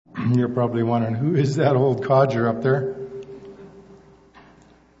You're probably wondering, who is that old codger up there?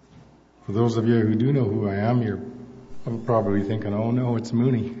 For those of you who do know who I am, you're probably thinking, oh no, it's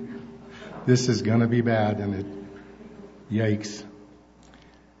Mooney. This is going to be bad, and yikes.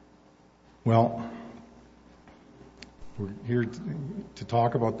 Well, we're here to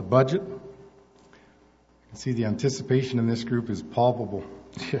talk about the budget. You can see the anticipation in this group is palpable.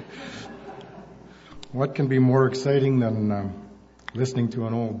 What can be more exciting than listening to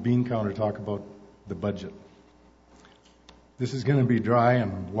an old bean counter talk about the budget? This is going to be dry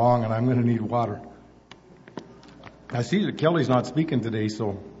and long, and I'm going to need water. I see that Kelly's not speaking today,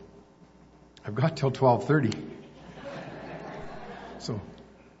 so I've got till 12:30. So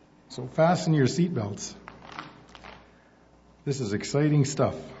fasten your seatbelts. This is exciting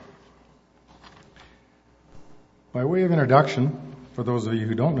stuff. By way of introduction, for those of you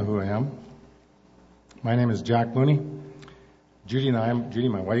who don't know who I am, my name is Jack Mooney. Judy,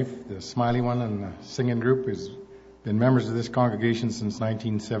 my wife, the smiley one in the singing group, has been members of this congregation since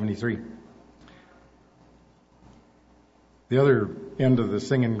 1973. The other end of the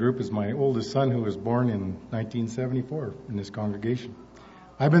singing group is my oldest son, who was born in 1974 in this congregation.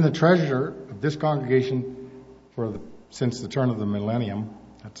 I've been the treasurer of this congregation since the turn of the millennium.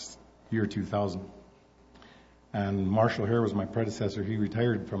 That's year 2000. And Marshall Hare was my predecessor. He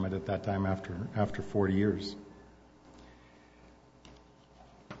retired from it at that time after 40 years.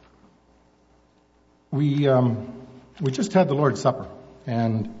 We just had the Lord's Supper,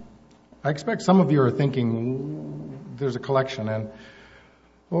 and I expect some of you are thinking, there's a collection, and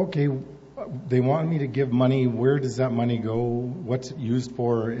okay, they want me to give money. Where does that money go? What's it used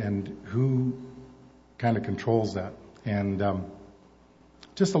for? And who kind of controls that? And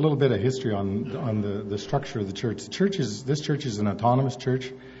just a little bit of history on the structure of the church. This church is an autonomous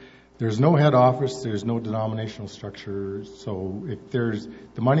church. There's no head office. There's no denominational structure. So if there's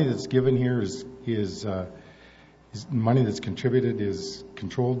the money that's given here is money that's contributed is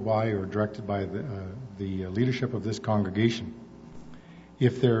controlled by or directed by the leadership of this congregation.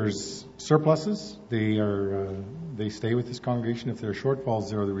 If there's surpluses, they stay with this congregation. If there are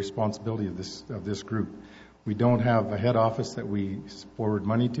shortfalls, they're the responsibility of this group. We don't have a head office that we forward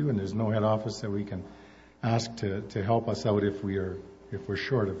money to, and there's no head office that we can ask to help us out if we're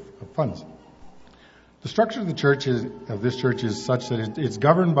short of funds. The structure of this church is such that it's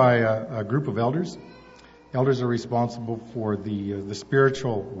governed by a group of elders. Elders are responsible for the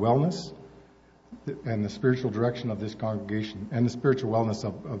spiritual wellness and the spiritual direction of this congregation, and the spiritual wellness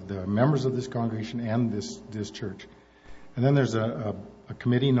of the members of this congregation and this church. And then there's a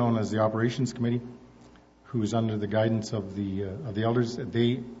committee known as the Operations Committee, who's under the guidance of the elders.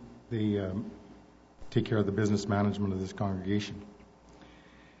 They take care of the business management of this congregation.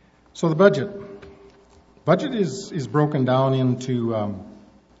 So the budget is broken down into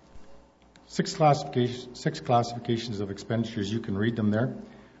six classifications of expenditures. You can read them there.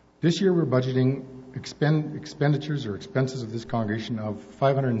 This year we're budgeting expenditures or expenses of this congregation of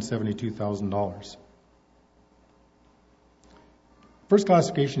 $572,000. First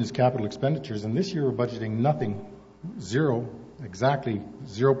classification is capital expenditures, and this year we're budgeting exactly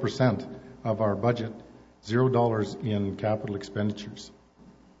 0% of our budget, $0 in capital expenditures.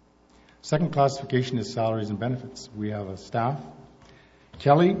 Second classification is salaries and benefits. We have a staff.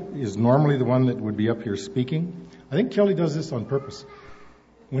 Kelly is normally the one that would be up here speaking. I think Kelly does this on purpose.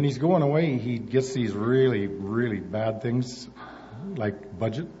 When he's going away, he gets these really, really bad things like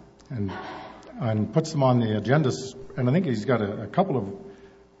budget and puts them on the agendas. And I think he's got a couple of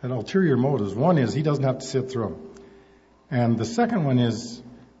ulterior motives. One is he doesn't have to sit through them. And the second one is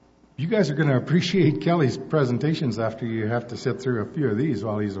you guys are going to appreciate Kelly's presentations after you have to sit through a few of these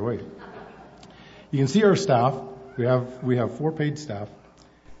while he's away. You can see our staff. We have 4 paid staff.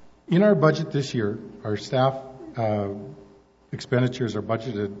 In our budget this year, our staff expenditures are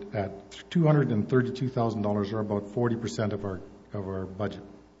budgeted at $232,000, or about 40% of our budget.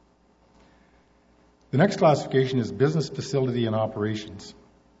 The next classification is business, facility, and operations.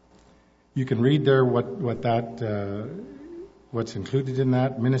 You can read there what's included in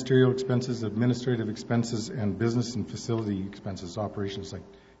that: ministerial expenses, administrative expenses, and business and facility expenses, operations like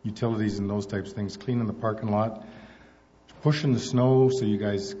utilities and those types of things, cleaning the parking lot, pushing the snow so we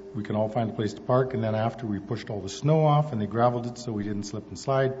can all find a place to park, and then after we pushed all the snow off and they gravelled it so we didn't slip and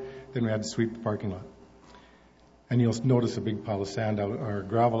slide, then we had to sweep the parking lot. And you'll notice a big pile of sand out, or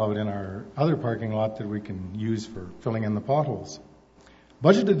gravel out in our other parking lot that we can use for filling in the potholes.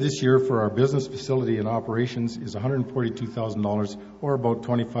 Budgeted this year for our business, facility, and operations is $142,000, or about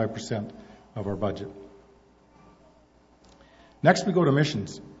 25% of our budget. Next, we go to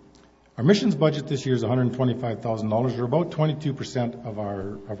missions. Our missions budget this year is $125,000, or about 22% of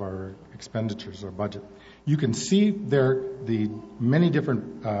our expenditures, our budget. You can see there the many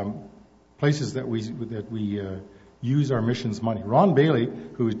different places that we use our missions money. Ron Bailey,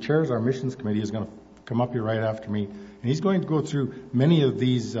 who chairs our missions committee, is going to come up here right after me, and he's going to go through many of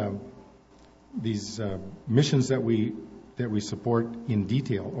these missions that we support in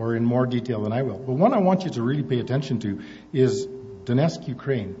detail, or in more detail than I will. But one I want you to really pay attention to is Donetsk,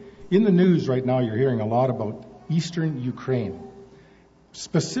 Ukraine. In the news right now, you're hearing a lot about eastern Ukraine.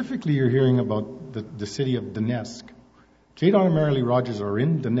 Specifically, you're hearing about the city of Donetsk. Jadon and Marilee Rogers are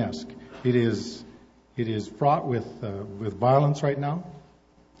in Donetsk. It is fraught with violence right now.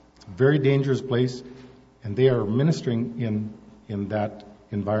 It's a very dangerous place, and they are ministering in that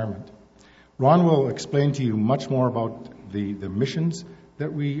environment. Ron will explain to you much more about the missions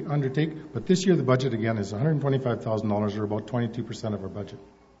that we undertake, but this year the budget again is $125,000, or about 22% of our budget.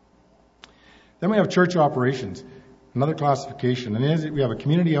 Then we have church operations, another classification, and we have a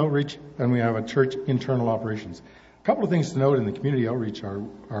community outreach and we have a church internal operations. A couple of things to note in the community outreach are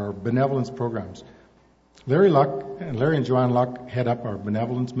our benevolence programs. Larry and Joanne Luck head up our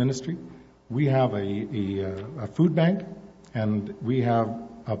benevolence ministry. We have a food bank, and we have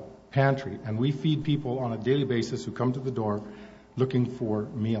a pantry, and we feed people on a daily basis who come to the door looking for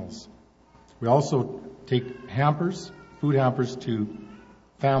meals. We also take food hampers to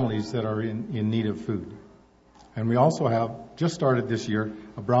families that are in need of food. And we also have, just started this year,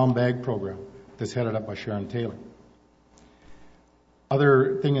 a brown bag program that's headed up by Sharon Taylor.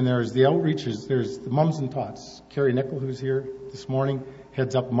 Other thing in there is the outreaches. There's the Mums and Tots. Carrie Nickel, who's here this morning,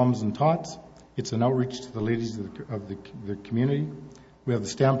 heads up Mums and Tots. It's an outreach to the ladies of the community. We have the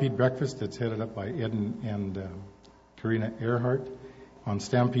Stampede Breakfast that's headed up by Ed and Karina Earhart on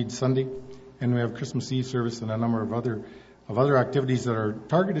Stampede Sunday. And we have Christmas Eve service and a number of other activities that are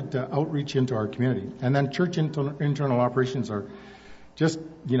targeted to outreach into our community. And then church internal operations are just,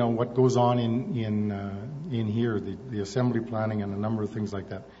 what goes on in here, the assembly planning and a number of things like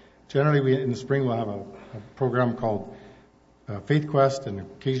that. Generally, in the spring, we'll have a program called Faith Quest, and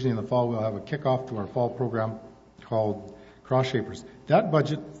occasionally in the fall, we'll have a kickoff to our fall program called Cross Shapers. That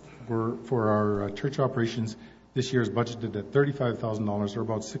budget for our church operations this year is budgeted at $35,000, or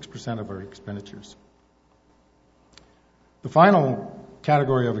about 6% of our expenditures. The final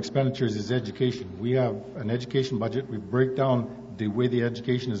category of expenditures is education. We have an education budget. We break down the way the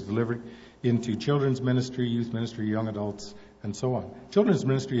education is delivered into children's ministry, youth ministry, young adults, and so on. Children's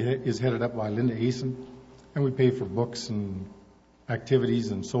ministry is headed up by Linda Asen, and we pay for books and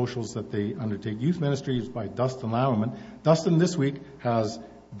activities and socials that they undertake. Youth ministry is by Dustin Lammerman. Dustin this week has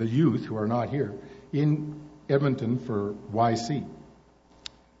the youth, who are not here, in Edmonton for YC.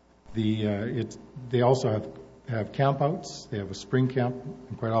 They also have campouts. They have a spring camp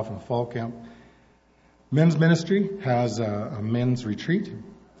and quite often a fall camp. Men's ministry has a men's retreat,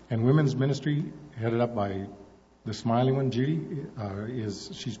 and women's ministry, headed up by the smiling one, Judy,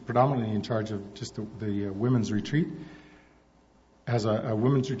 she's predominantly in charge of just the women's retreat. Has a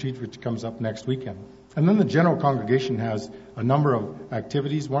women's retreat which comes up next weekend. And then the general congregation has a number of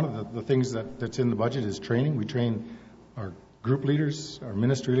activities. One of the things that's in the budget is training. We train our group leaders, our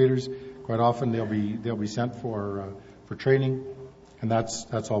ministry leaders. Quite often they'll be sent for training, and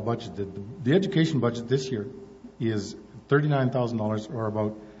that's all budgeted. The education budget this year is $39,000, or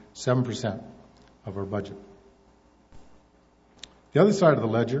about 7% of our budget. The other side of the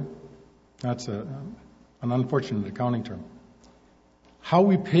ledger, that's an unfortunate accounting term. How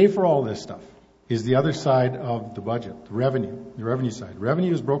we pay for all this stuff is the other side of the budget, the revenue side.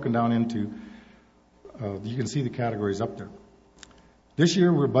 Revenue is broken down into, you can see the categories up there. This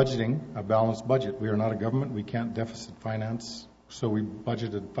year we're budgeting a balanced budget. We are not a government. We can't deficit finance. So we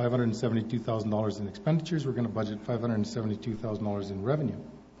budgeted $572,000 in expenditures. We're going to budget $572,000 in revenue.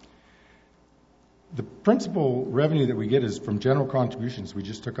 The principal revenue that we get is from general contributions. We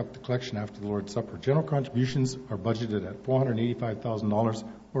just took up the collection after the Lord's Supper. General contributions are budgeted at $485,000,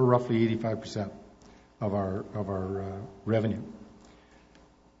 or roughly 85% of our revenue.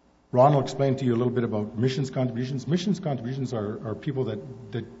 Ron will explain to you a little bit about missions contributions. Missions contributions are people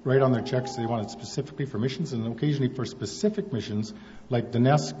that write on their checks they want it specifically for missions, and occasionally for specific missions like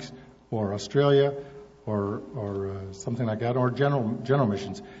Donetsk or Australia or something like that, or general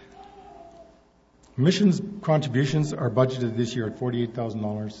missions. Missions contributions are budgeted this year at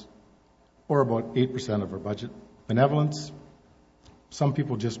 $48,000, or about 8% of our budget. Benevolence, some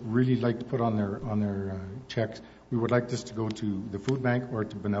people just really like to put on their checks. We would like this to go to the food bank or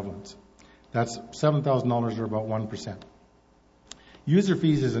to benevolence. That's $7,000, or about 1%. User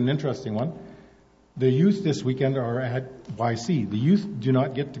fees is an interesting one. The youth this weekend are at YC. The youth do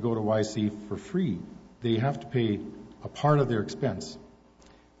not get to go to YC for free. They have to pay a part of their expense.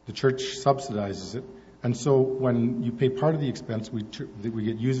 The church subsidizes it. And so when you pay part of the expense, we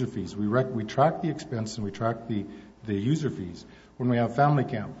get user fees. We track the expense and we track the user fees. When we have family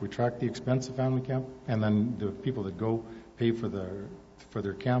camp, we track the expense of family camp, and then the people that go pay for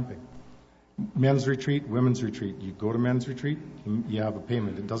their camping. Men's retreat, women's retreat. You go to men's retreat, you have a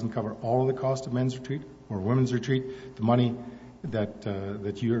payment. It doesn't cover all of the cost of men's retreat or women's retreat. The money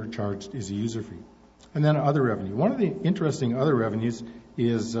that you're charged is a user fee. And then other revenue. One of the interesting other revenues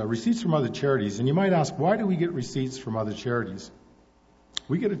is receipts from other charities. And you might ask, why do we get receipts from other charities?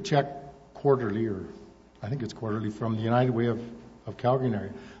 We get a check quarterly, or I think it's quarterly, from the United Way of Calgary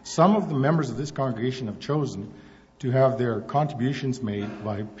area. Some of the members of this congregation have chosen to have their contributions made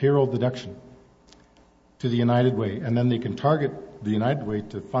by payroll deduction to the United Way, and then they can target the United Way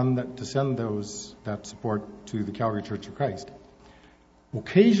to fund that, to send that support to the Calgary Church of Christ.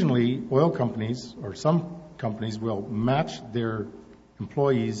 Occasionally, oil companies or some companies will match their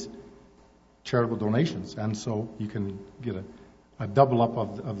employees' charitable donations, and so you can get a double up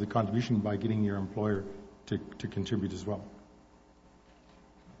of the contribution by getting your employer to contribute as well.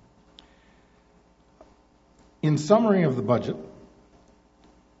 In summary of the budget,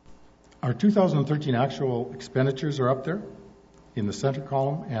 our 2013 actual expenditures are up there in the center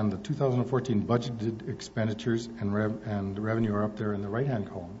column, and the 2014 budgeted expenditures and revenue are up there in the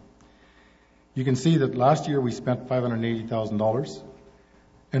right-hand column. You can see that last year we spent $580,000,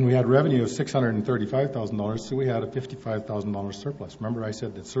 and we had revenue of $635,000, so we had a $55,000 surplus. Remember, I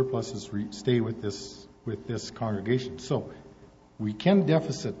said that surpluses stay with this congregation. So we can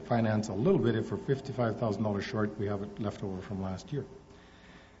deficit finance a little bit if we're $55,000 short. We have it left over from last year.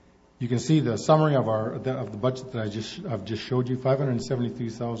 You can see the summary of the budget that I've just showed you: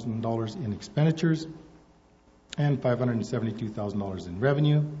 $573,000 in expenditures and $572,000 in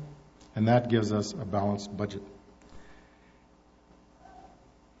revenue, and that gives us a balanced budget.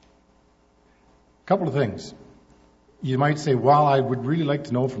 A couple of things. You might say, well, I would really like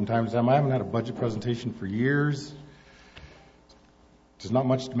to know from time to time. I haven't had a budget presentation for years. There's not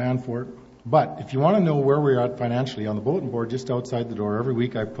much demand for it. But if you want to know where we're at financially, on the bulletin board just outside the door, every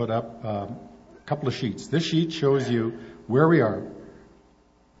week I put up a couple of sheets. This sheet shows you where we are,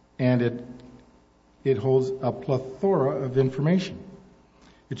 and it holds a plethora of information.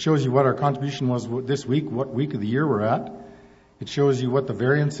 It shows you what our contribution was this week, what week of the year we're at. It shows you what the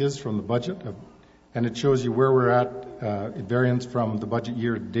variance is from the budget, and it shows you where we're at, variance from the budget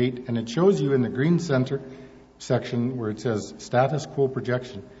year to date, and it shows you in the green center section where it says status quo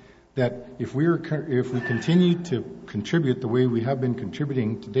projection, that if we continue to contribute the way we have been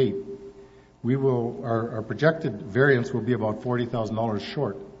contributing to date, our projected variance will be about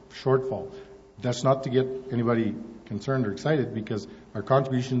 $40,000 shortfall. That's not to get anybody concerned or excited, because our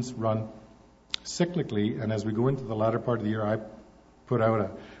contributions run cyclically, and as we go into the latter part of the year, I put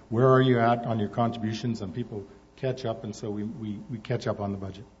out where are you at on your contributions, and people catch up, and so we catch up on the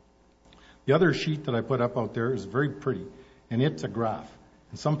budget. The other sheet that I put up out there is very pretty, and it's a graph.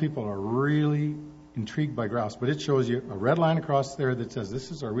 And some people are really intrigued by graphs, but it shows you a red line across there that says this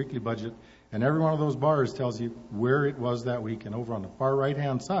is our weekly budget, and every one of those bars tells you where it was that week. And over on the far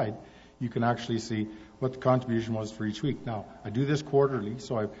right-hand side, you can actually see what the contribution was for each week. Now, I do this quarterly,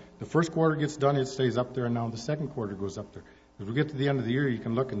 so the first quarter gets done, it stays up there, and now the second quarter goes up there. As we get to the end of the year, you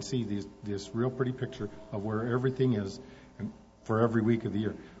can look and see this real pretty picture of where everything is for every week of the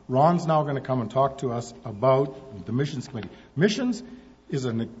year. Ron's now going to come and talk to us about the Missions Committee. Missions is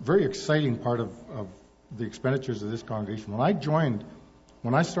a very exciting part of the expenditures of this congregation.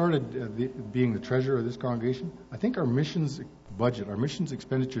 When I started being the treasurer of this congregation, I think our missions budget, our missions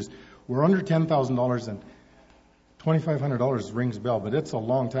expenditures were under $10,000, and $2,500 rings a bell, but it's a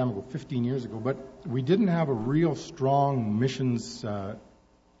long time ago, 15 years ago. But we didn't have a real strong missions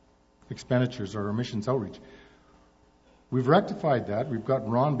expenditures or a missions outreach. We've rectified that. We've got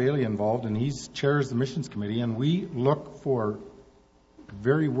Ron Bailey involved, and he chairs the missions committee, and we look for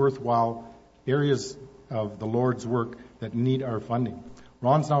very worthwhile areas of the Lord's work that need our funding.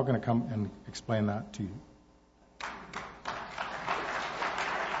 Ron's now going to come and explain that to you.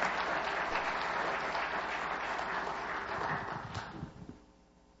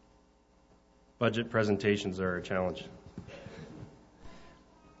 Budget presentations are a challenge.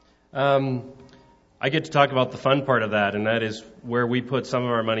 I get to talk about the fun part of that, and that is where we put some of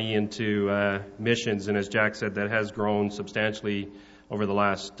our money into missions, and as Jack said, that has grown substantially over the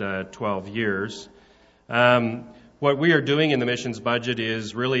last 12 years. What we are doing in the missions budget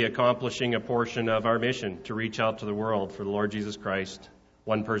is really accomplishing a portion of our mission to reach out to the world for the Lord Jesus Christ,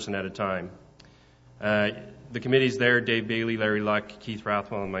 one person at a time. The committee's there: Dave Bailey, Larry Luck, Keith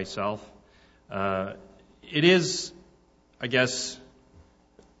Rathwell, and myself. It is, I guess,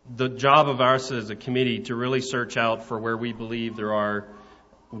 the job of us as a committee to really search out for where we believe there are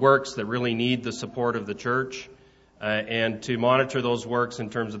works that really need the support of the church, and to monitor those works in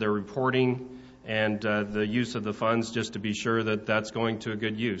terms of their reporting and the use of the funds, just to be sure that that's going to a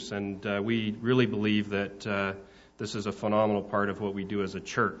good use. And we really believe that this is a phenomenal part of what we do as a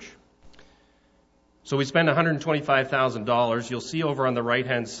church. So we spend $125,000. You'll see over on the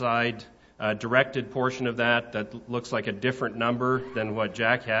right-hand side a directed portion of that looks like a different number than what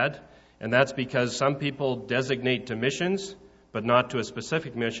Jack had. And that's because some people designate to missions, but not to a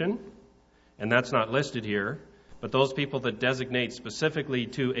specific mission. And that's not listed here. But those people that designate specifically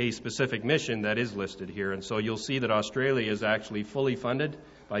to a specific mission, that is listed here. And so you'll see that Australia is actually fully funded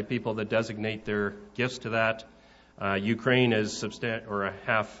by people that designate their gifts to that. Ukraine is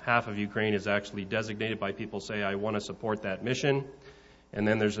half of Ukraine is actually designated by people say, I want to support that mission. And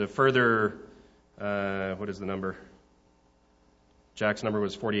then there's a further, what is the number? Jack's number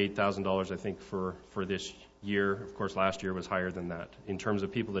was $48,000, I think, for this year. Of course, last year was higher than that in terms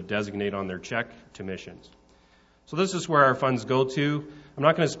of people that designate on their check to missions. So this is where our funds go to. I'm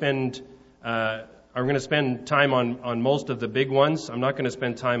not going to spend, I'm going to spend time on most of the big ones. I'm not going to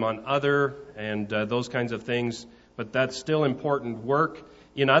spend time on other and those kinds of things, but that's still important work.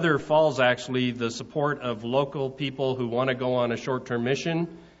 In other falls, actually, the support of local people who want to go on a short-term mission,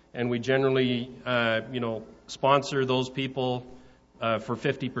 and we generally, sponsor those people for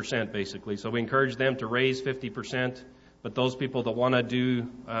 50%, basically. So we encourage them to raise 50%, but those people that want to do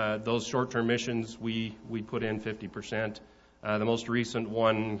those short-term missions, we put in 50%. The most recent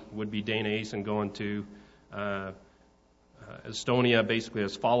one would be Dana Asen going to Estonia, basically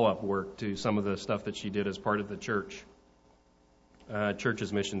as follow-up work to some of the stuff that she did as part of the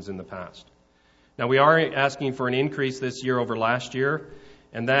church's missions in the past. Now, we are asking for an increase this year over last year,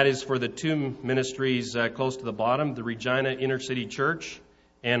 and that is for the two ministries close to the bottom, the Regina Inner City Church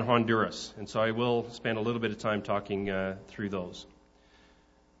and Honduras. And so I will spend a little bit of time talking through those.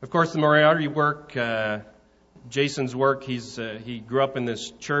 Of course, the Moriarty work, Jason's work, he grew up in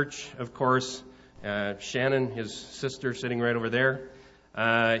this church, of course. Shannon, his sister, sitting right over there.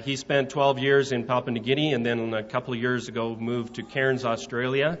 He spent 12 years in Papua New Guinea, and then a couple of years ago moved to Cairns,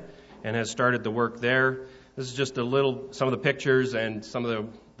 Australia, and has started the work there. This is just some of the pictures and some of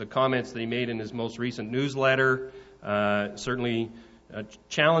the comments that he made in his most recent newsletter. Certainly a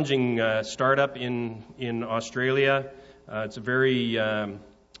challenging startup in Australia. It's a very,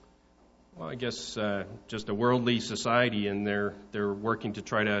 just a worldly society, and they're working to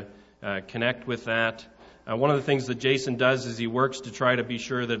try to connect with that. One of the things that Jason does is he works to try to be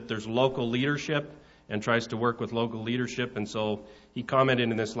sure that there's local leadership and tries to work with local leadership. And so he commented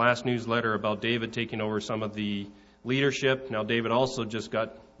in this last newsletter about David taking over some of the leadership. Now, David also just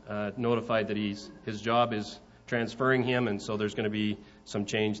got notified that his job is transferring him, and so there's going to be some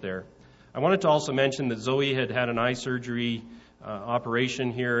change there. I wanted to also mention that Zoe had an eye surgery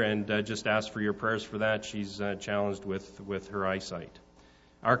operation here, and just ask for your prayers for that. She's challenged with her eyesight.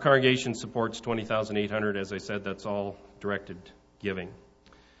 Our congregation supports $20,800. As I said, that's all directed giving.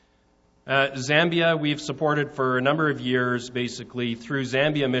 Zambia, we've supported for a number of years, basically, through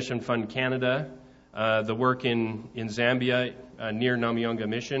Zambia Mission Fund Canada, the work in Zambia near Namyonga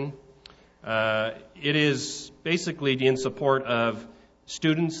Mission. It is basically in support of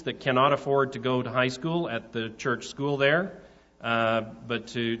students that cannot afford to go to high school at the church school there, but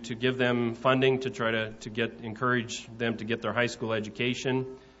to give them funding to try to encourage them to get their high school education.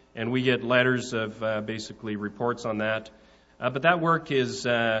 And we get letters of basically reports on that. But that work is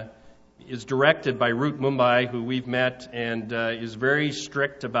directed by Ruth Mumbai, who we've met, and is very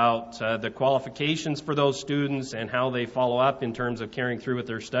strict about the qualifications for those students and how they follow up in terms of carrying through with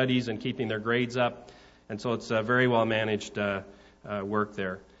their studies and keeping their grades up. And so it's a very well managed work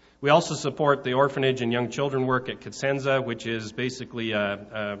there. We also support the orphanage and young children work at Katsenza, which is basically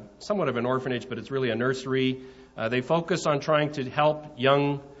somewhat of an orphanage, but it's really a nursery. They focus on trying to help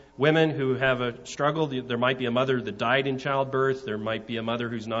young women who have a struggle. There might be a mother that died in childbirth. There might be a mother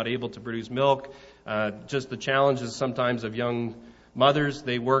who's not able to produce milk. Just the challenges sometimes of young mothers.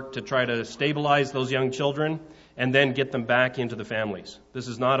 They work to try to stabilize those young children and then get them back into the families. This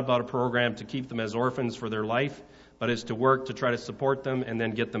is not about a program to keep them as orphans for their life, but it's to work to try to support them and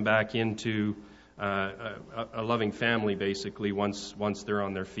then get them back into a loving family, basically, once they're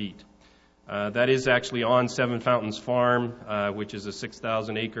on their feet. That is actually on Seven Fountains Farm, which is a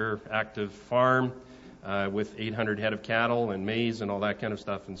 6,000-acre active farm with 800 head of cattle and maize and all that kind of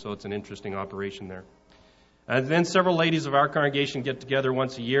stuff, and so it's an interesting operation there. And then several ladies of our congregation get together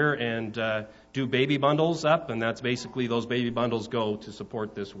once a year and do baby bundles up, and that's basically those baby bundles go to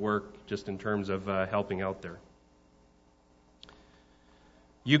support this work just in terms of helping out there.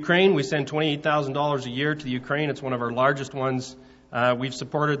 Ukraine, we send $28,000 a year to the Ukraine. It's one of our largest ones. We've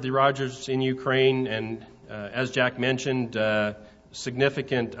supported the Rogers in Ukraine, and as Jack mentioned,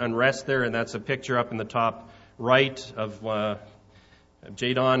 significant unrest there, and that's a picture up in the top right of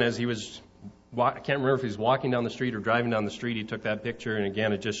Jadon as he was, I can't remember if he was walking down the street or driving down the street. He took that picture, and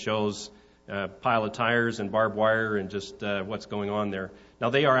again, it just shows a pile of tires and barbed wire and just what's going on there. Now,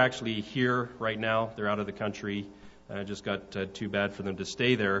 they are actually here right now. They're out of the country. Just got too bad for them to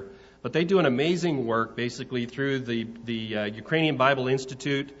stay there. But they do an amazing work, basically, through the Ukrainian Bible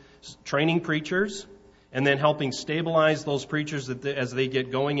Institute, training preachers, and then helping stabilize those preachers as they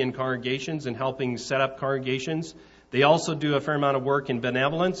get going in congregations and helping set up congregations. They also do a fair amount of work in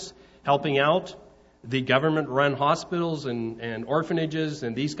benevolence, helping out the government-run hospitals and orphanages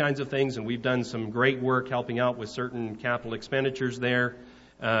and these kinds of things, and we've done some great work helping out with certain capital expenditures there,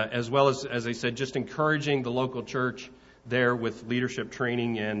 as well as I said, just encouraging the local church there with leadership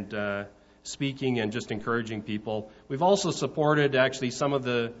training and speaking and just encouraging people. We've also supported actually some of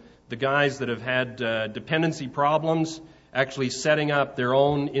the guys that have had dependency problems, actually setting up their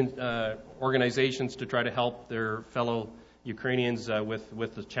own organizations to try to help their fellow Ukrainians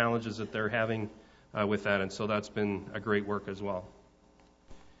with the challenges that they're having with that, and so that's been a great work as well.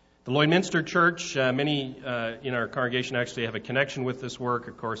 The Lloydminster Church, many in our congregation actually have a connection with this work.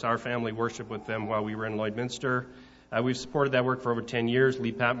 Of course, our family worshiped with them while we were in Lloydminster. We've supported that work for over 10 years.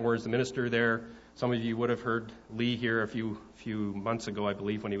 Lee Patmore is the minister there. Some of you would have heard Lee here a few months ago, I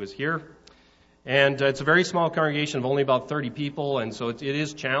believe, when he was here. And it's a very small congregation of only about 30 people, and so it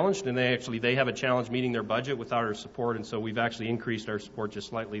is challenged, and they have a challenge meeting their budget without our support, and so we've actually increased our support just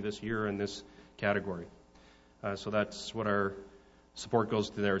slightly this year in this category. So that's what our support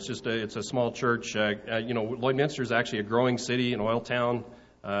goes to there. It's a small church. Lloydminster is actually a growing city, an oil town,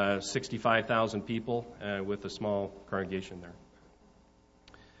 65,000 people with a small congregation there.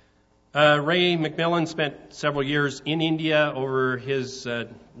 Ray McMillan spent several years in India over his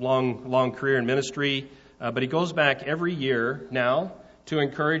long career in ministry, but he goes back every year now to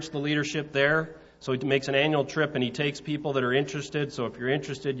encourage the leadership there. So he makes an annual trip, and he takes people that are interested. So if you're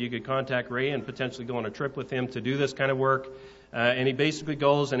interested, you could contact Ray and potentially go on a trip with him to do this kind of work. And he basically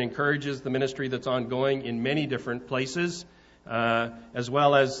goes and encourages the ministry that's ongoing in many different places, as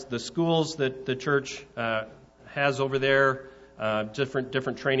well as the schools that the church has over there,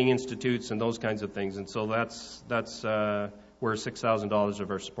 different training institutes and those kinds of things. And so that's where $6,000 of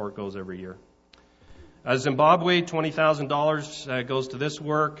our support goes every year. Zimbabwe, $20,000 goes to this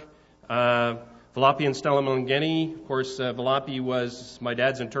work. Valapi and Stella Mlangeni, of course, Valapi was my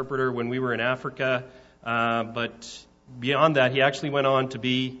dad's interpreter when we were in Africa, but beyond that, he actually went on to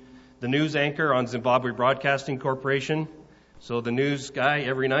be the news anchor on Zimbabwe Broadcasting Corporation. So the news guy,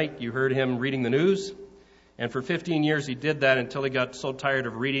 every night you heard him reading the news. And for 15 years he did that until he got so tired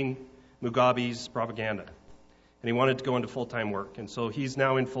of reading Mugabe's propaganda. And he wanted to go into full-time work. And so he's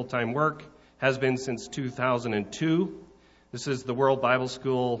now in full-time work, has been since 2002. This is the World Bible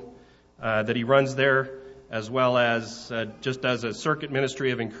School that he runs there, as well as just as a circuit ministry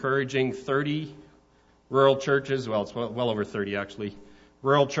of encouraging 30 rural churches, well, it's well over 30 actually,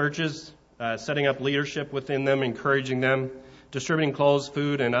 rural churches, setting up leadership within them, encouraging them, distributing clothes,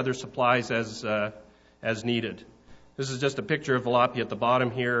 food, and other supplies as needed. This is just a picture of Valapi at the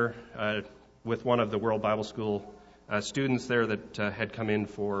bottom here with one of the World Bible School students there that had come in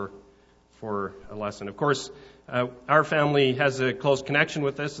for a lesson. Of course, our family has a close connection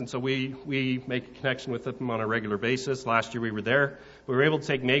with this, and so we make a connection with them on a regular basis. Last year we were there. We were able to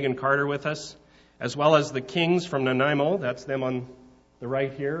take Megan Carter with us, as well as the Kings from Nanaimo. That's them on the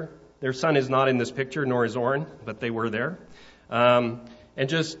right here. Their son is not in this picture, nor is Oren, but they were there. And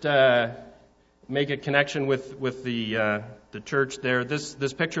just make a connection with the church there.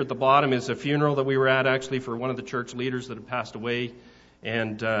 This picture at the bottom is a funeral that we were at, actually, for one of the church leaders that had passed away,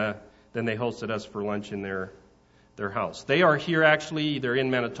 and then they hosted us for lunch in their house. They are here, actually. They're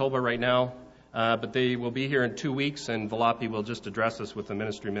in Manitoba right now, but they will be here in 2 weeks, and Valapi will just address us with a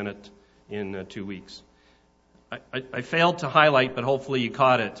ministry minute in 2 weeks. I failed to highlight, but hopefully you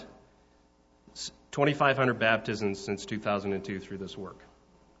caught it, 2,500 baptisms since 2002 through this work.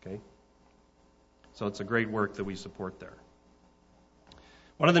 Okay? So it's a great work that we support there.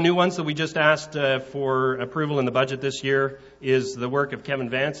 One of the new ones that we just asked for approval in the budget this year is the work of Kevin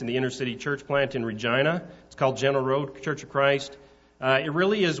Vance in the Inner City Church Plant in Regina. It's called General Road Church of Christ. It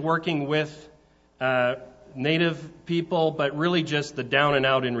really is working with Native people, but really just the down and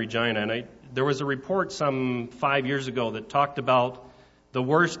out in Regina. And there was a report some 5 years ago that talked about the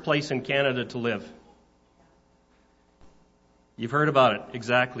worst place in Canada to live. You've heard about it,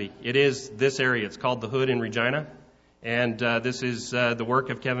 exactly. It is this area. It's called the Hood in Regina. And this is the work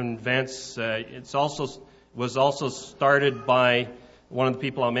of Kevin Vance. It was also started by one of the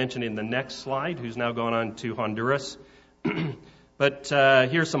people I'll mention in the next slide, who's now gone on to Honduras. But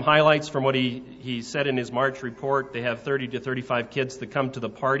here's some highlights from what he said in his March report. They have 30 to 35 kids that come to the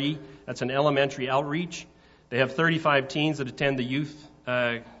party. That's an elementary outreach. They have 35 teens that attend the youth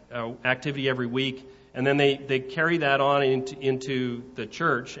activity every week. And then they carry that on into the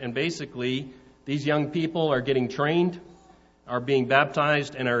church. And basically, these young people are getting trained, are being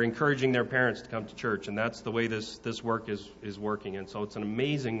baptized, and are encouraging their parents to come to church. And that's the way this work is working. And so it's an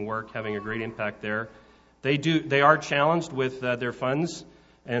amazing work, having a great impact there. They are challenged with their funds,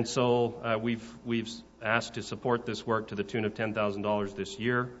 and so we've asked to support this work to the tune of $10,000 this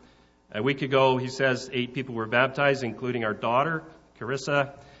year. A week ago, he says 8 people were baptized, including our daughter,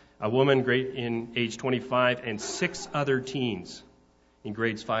 Carissa, a woman in age 25, and 6 other teens in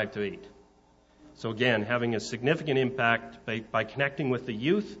grades 5 to 8. So again, having a significant impact by connecting with the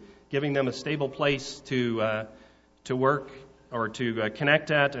youth, giving them a stable place to work or to connect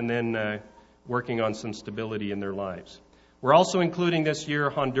at, and then working on some stability in their lives. We're also including this year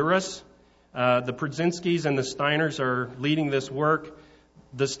Honduras. The Prudzinskis and the Steiners are leading this work.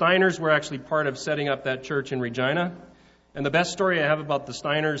 The Steiners were actually part of setting up that church in Regina. And the best story I have about the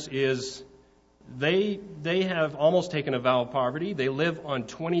Steiners is they have almost taken a vow of poverty. They live on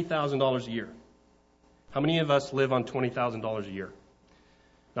 $20,000 a year. How many of us live on $20,000 a year?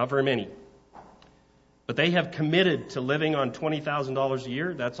 Not very many. But they have committed to living on $20,000 a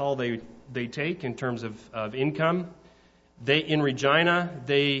year. That's all they take in terms of income. In Regina,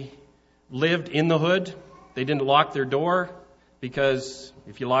 they lived in the hood. They didn't lock their door because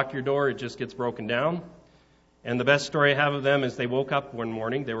if you lock your door, it just gets broken down. And the best story I have of them is they woke up one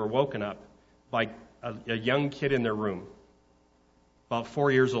morning. They were woken up by a young kid in their room, about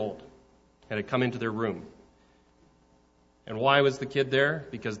 4 years old, and had come into their room. And why was the kid there?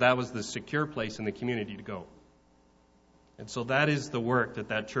 Because that was the secure place in the community to go. And so that is the work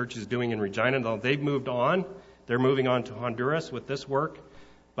that church is doing in Regina. Now, they've moved on. They're moving on to Honduras with this work.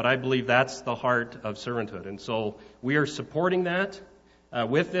 But I believe that's the heart of servanthood. And so we are supporting that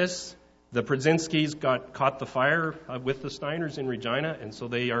with this. The Prudzinskis caught the fire with the Steiners in Regina, and so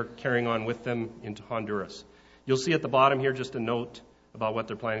they are carrying on with them into Honduras. You'll see at the bottom here just a note about what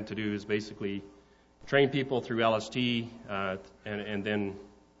they're planning to do is basically train people through LST and then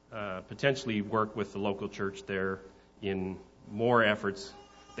potentially work with the local church there in more efforts.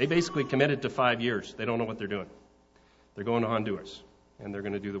 They basically committed to 5 years. They don't know what they're doing. They're going to Honduras, and they're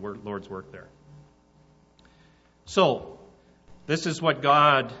going to do the Lord's work there. So, this is what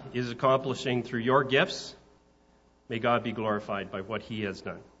God is accomplishing through your gifts. May God be glorified by what He has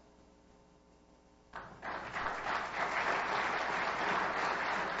done.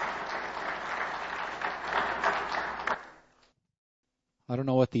 I don't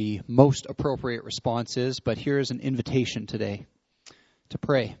know what the most appropriate response is, but here's an invitation today to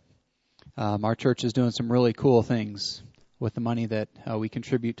pray. Our church is doing some really cool things with the money that we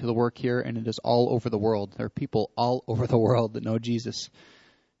contribute to the work here, and it is all over the world. There are people all over the world that know Jesus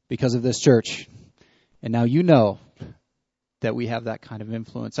because of this church. And now you know that we have that kind of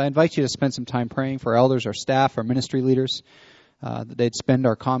influence. I invite you to spend some time praying for our elders, our staff, our ministry leaders, that they'd spend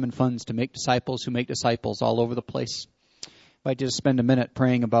our common funds to make disciples who make disciples all over the place. I invite you to spend a minute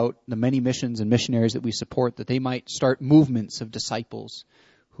praying about the many missions and missionaries that we support, that they might start movements of disciples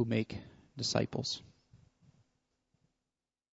who make disciples.